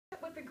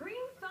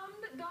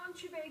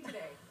fruit you made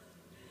today.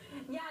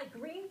 Yeah,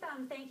 green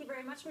thumb, thank you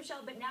very much,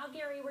 Michelle. But now,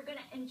 Gary, we're going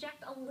to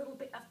inject a little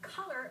bit of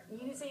color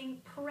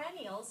using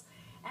perennials.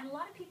 And a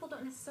lot of people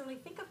don't necessarily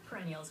think of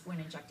perennials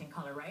when injecting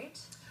color, right?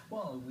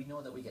 Well, we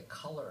know that we get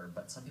color,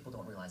 but some people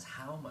don't realize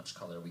how much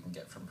color we can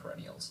get from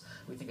perennials.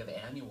 We think of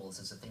annuals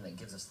as a thing that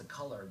gives us the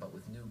color, but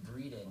with new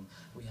breeding,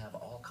 we have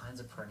all kinds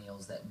of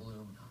perennials that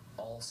bloom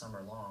all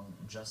summer long,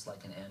 just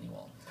like an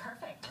annual.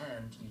 Perfect.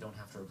 And you don't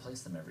have to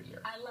replace them every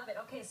year. I love it.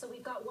 Okay, so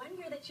we've got one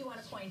here that you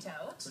want to point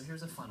out. So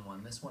here's a fun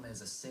one. This one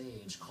is a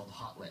sage called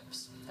Hot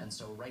Lips. And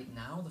so right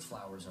now the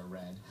flowers are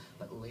red,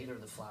 but later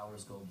the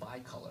flowers go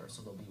bicolor,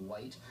 so they'll be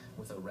white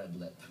with a red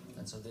lip.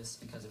 And so this,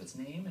 because of its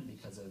name and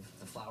because of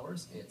the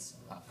flowers, it's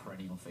a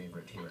perennial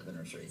favorite here at the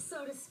nursery.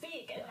 So to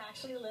speak, it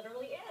actually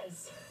literally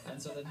is.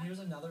 And so then here's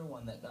another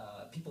one that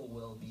people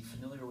will be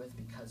familiar with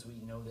because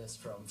we know this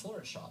from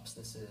florist shops.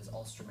 This is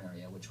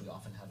Alstroemeria, which we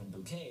often have in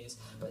bouquets,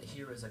 but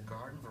here is a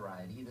garden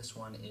variety. This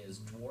one is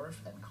dwarf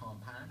and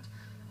compact,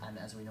 and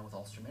as we know with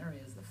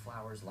Alstroemerias, the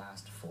flowers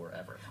last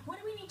forever. What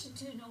do we need to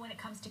do know when it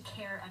comes to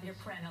care of your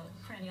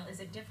perennial? Is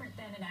it different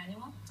than an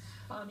annual?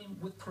 I mean,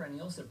 with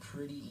perennials, they're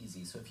pretty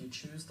easy. So if you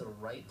choose the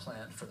right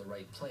plant for the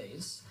right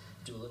place,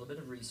 do a little bit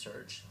of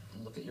research,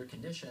 look at your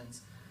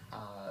conditions,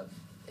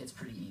 it's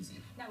pretty easy.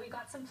 Now we've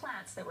got some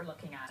plants that we're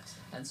looking at.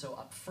 And so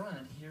up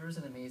front, here's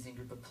an amazing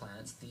group of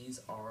plants. These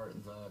are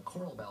the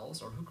coral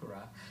bells, or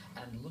heuchera,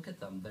 and look at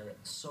them. They're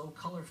so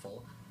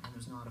colorful, and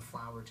there's not a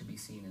flower to be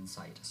seen in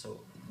sight.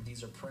 So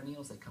these are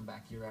perennials. They come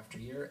back year after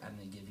year, and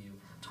they give you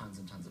tons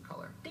and tons of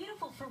color.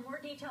 Beautiful. For more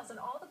details on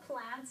all the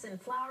plants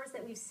and flowers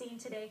that we've seen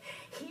today,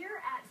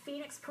 here at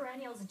Phoenix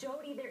Perennials,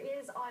 Jody, there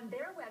is on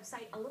their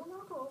website a little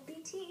logo,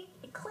 BT.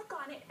 You click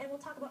on it, and we'll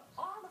talk about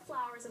all the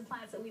flowers and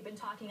plants that we've been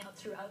talking about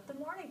throughout the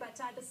morning. But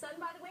the sun,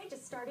 by the way,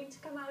 just starting to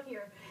come out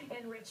here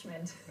in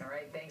Richmond. All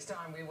right, thanks,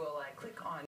 Dawn. We will click on